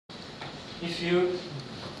if you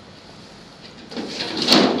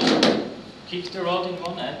kick the rod in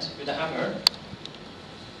one end with a hammer,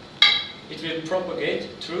 it will propagate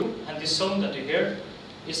through, and the sound that you hear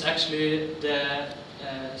is actually the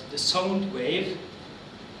sound wave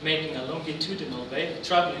making a longitudinal wave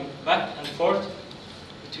traveling back and forth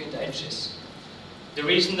between the edges. The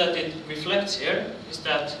reason that it reflects here is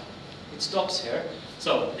that it stops here.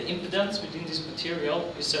 So the impedance within this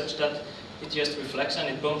material is such that it just reflects and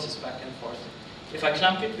it bounces back and forth. If I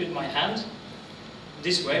clamp it with my hand,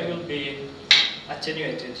 this wave will be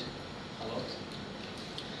attenuated a lot.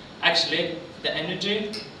 Actually, the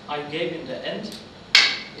energy I gave in the end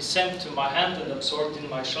is sent to my hand and absorbed in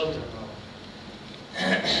my shoulder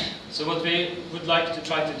now. So what we would like to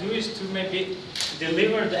try to do is to maybe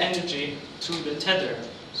deliver the energy through the tether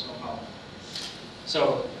somehow.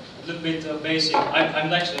 So a little bit of basic,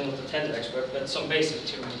 I'm actually not a tether expert, but some basic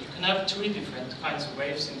theory. You can have three different kinds of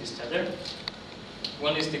waves in this tether.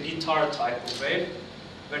 One is the guitar type of wave,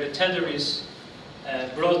 where the tether is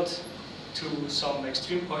brought to some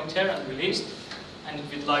extreme point here and released, and it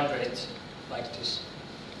will vibrate like this.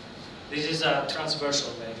 This is a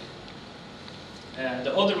transversal wave.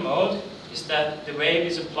 The other mode is that the wave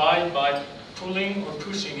is applied by pulling or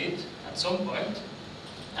pushing it at some point,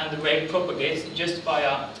 and the wave propagates just by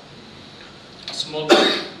a small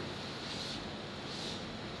bump.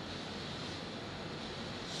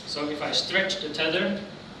 So if I stretch the tether,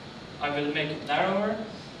 I will make it narrower,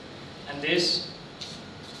 and this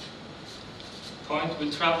point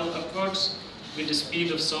will travel upwards with the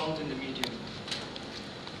speed of sound in the medium.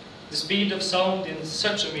 The speed of sound in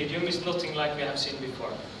such a medium is nothing like we have seen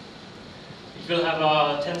before. It will have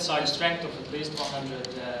a tensile strength of at least 100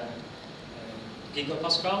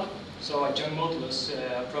 gigapascal, so a young modulus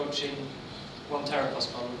approaching 1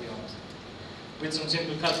 terapascal will be on. With some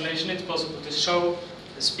simple calculation, it's possible to show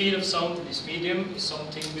the speed of sound in this medium is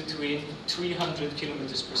something between 300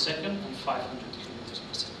 kilometers per second and 500 kilometers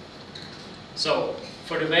per second. So,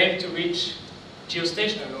 for the wave to reach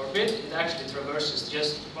geostationary orbit, it actually traverses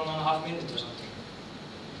just 1.5 minutes or something.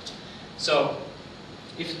 So,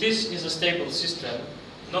 if this is a stable system,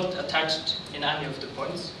 not attached in any of the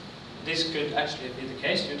points, this could actually be the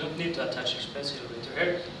case. You don't need to attach a special elevator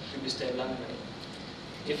here, it will be stable anyway.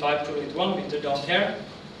 If I put it 1 meter down here,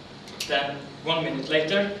 then 1 minute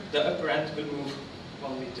later, the upper end will move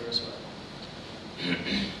 1 meter as well.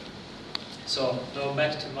 So, now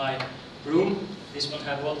back to my room. This one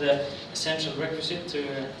have all the essential requisites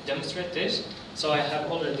to demonstrate this. So I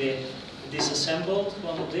have already disassembled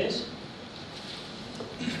one of these.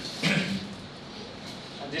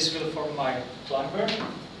 And this will form my climber.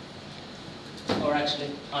 Or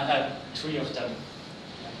actually, I have 3 of them,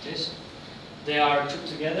 like this. They are put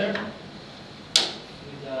together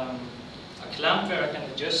with a clamp where I can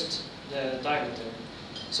adjust the diameter.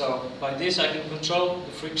 So by this I can control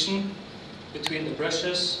the friction between the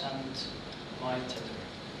brushes and my tether.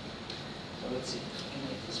 So let's see.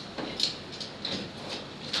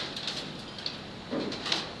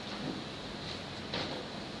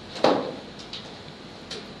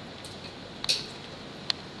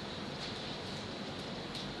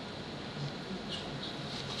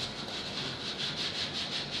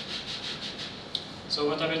 So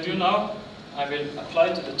what I will do now, I will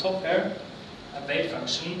apply to the top here a wave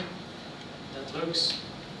function that looks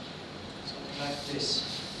something like this.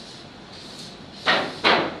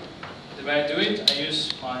 The way I do it, I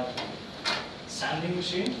use my sanding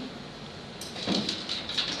machine.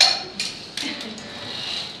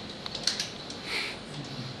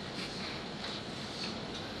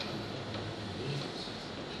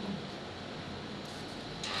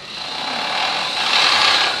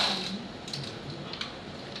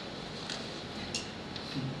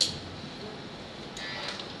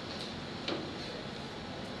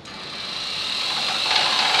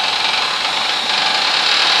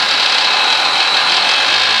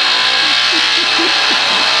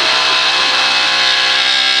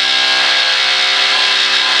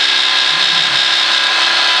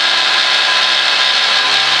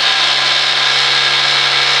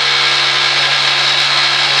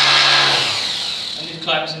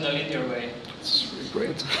 In a linear way. It's really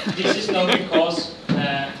great. This is now because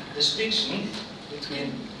the friction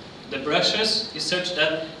between the brushes is such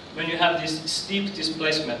that when you have this steep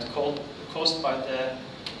displacement caused by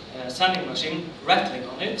the sanding machine rattling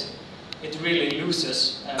on it, it really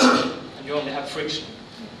loses and you only have friction.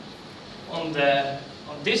 On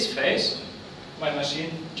this phase, my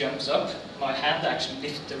machine jumps up, my hand actually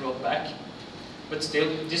lifts the rod back, but still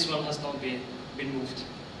this one has not been moved.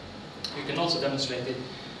 You can also demonstrate it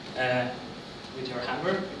with your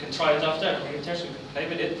hammer. You can try it after, so you can play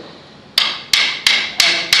with it.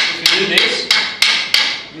 if you do this,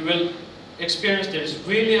 you will experience there is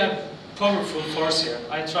really a powerful force here.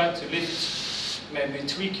 I tried to lift maybe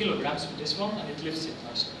 3 kilograms with this one, and it lifts it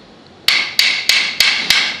nicely.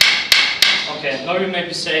 Okay, now you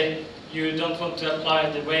maybe say you don't want to apply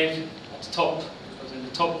the wave at the top, because in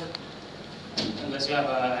the top, unless you have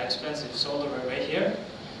an expensive solar array here,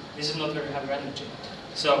 this is not very heavy energy.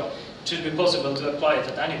 So it should be possible to apply it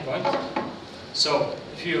at any point. So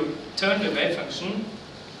if you turn the wave function,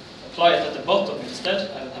 apply it at the bottom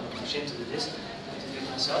instead. I don't have a machine to do this, I have to do it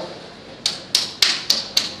myself.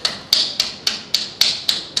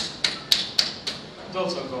 It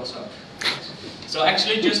also goes up. So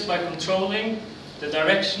actually just by controlling the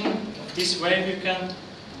direction of this wave you can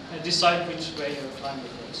decide which way your climber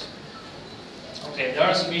goes. Okay, there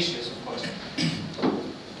are some issues of course.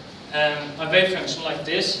 A wave function like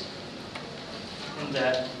this in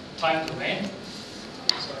the time domain.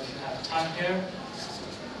 So if you have time here,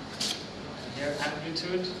 and here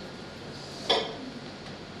amplitude,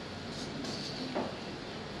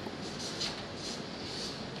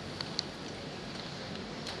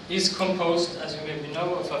 is composed, as you maybe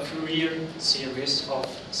know, of a Fourier series of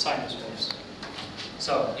sinus waves.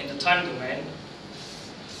 So in the time domain,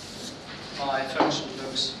 my function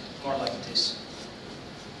looks more like this.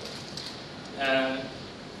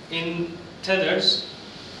 In tethers,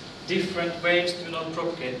 different waves do not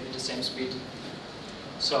propagate with the same speed.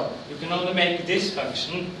 So you can only make this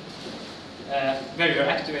function where your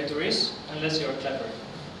actuator is, unless you're clever.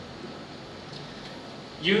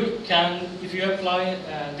 You can, if you apply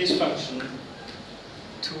this function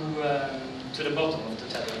to the bottom of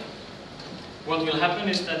the tether, what will happen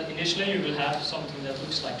is that initially you will have something that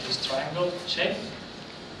looks like this triangle shape.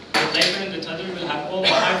 But later in the tether you will have all the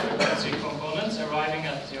high frequency components arriving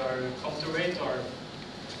at your counter rate or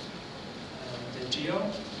the geo,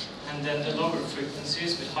 and then the lower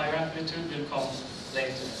frequencies with higher amplitude will come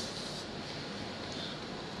later.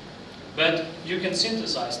 But you can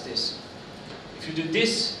synthesize this. If you do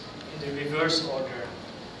this in the reverse order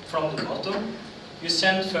from the bottom, you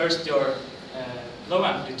send first your low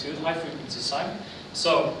amplitude, high frequency sine.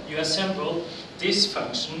 So you assemble this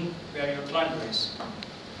function where your climber is.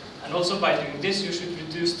 And also by doing this, you should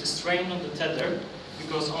reduce the strain on the tether,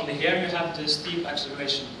 because only here you have the steep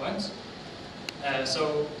acceleration points.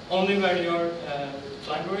 So only where your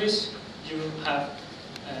climber is, you have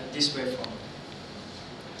this waveform.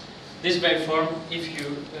 This waveform, if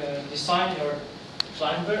you design your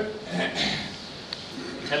climber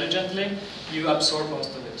intelligently, you absorb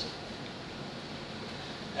most of it.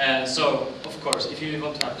 So, of course, if you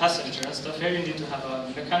want to have passenger and stuff here, you need to have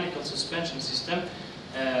a mechanical suspension system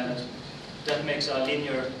that makes a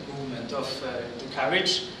linear movement of the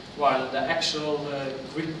carriage, while the actual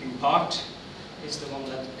gripping part is the one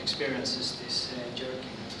that experiences this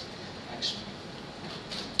jerking action.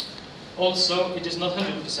 Also, it is not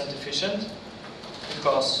 100% efficient,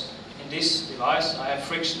 because in this device I have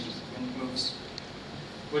friction when it moves.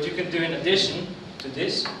 What you can do in addition to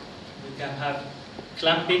this, you can have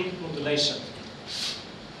clamping modulation.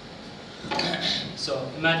 So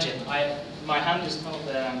imagine, my hand is now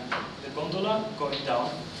the gondola going down.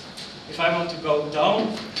 If I want to go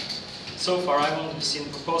down, so far I've only seen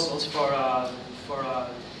proposals for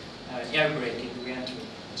air brake in re-entry,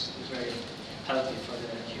 which is very healthy for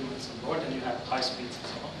the humans on board, and you have high speeds and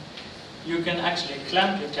so on. You can actually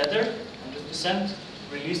clamp your tether, 100%,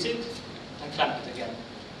 release it, and clamp it again.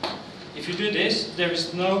 If you do this, there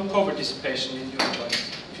is no power dissipation in your joint,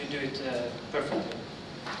 if you do it perfectly.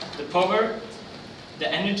 The power,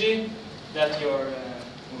 the energy that your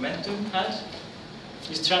momentum has,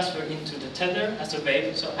 is transferred into the tether as a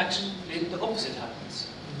wave, so actually the opposite happens.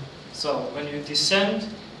 So when you descend,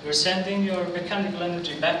 you're sending your mechanical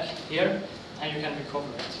energy back here, and you can recover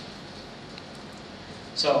it.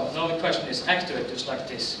 So now the question is actuators like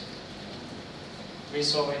this. We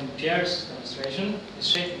saw in Pierre's demonstration his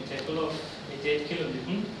shaking table of 88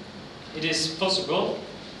 kilonewton. It is possible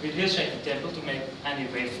with his shaking table to make any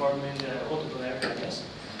waveform in the audible area, I guess,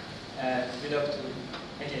 with up to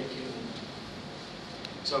 88 kilonewton.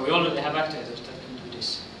 So we already have actuators that can do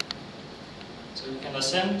this. So you can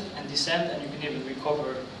ascend and descend, and you can even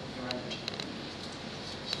recover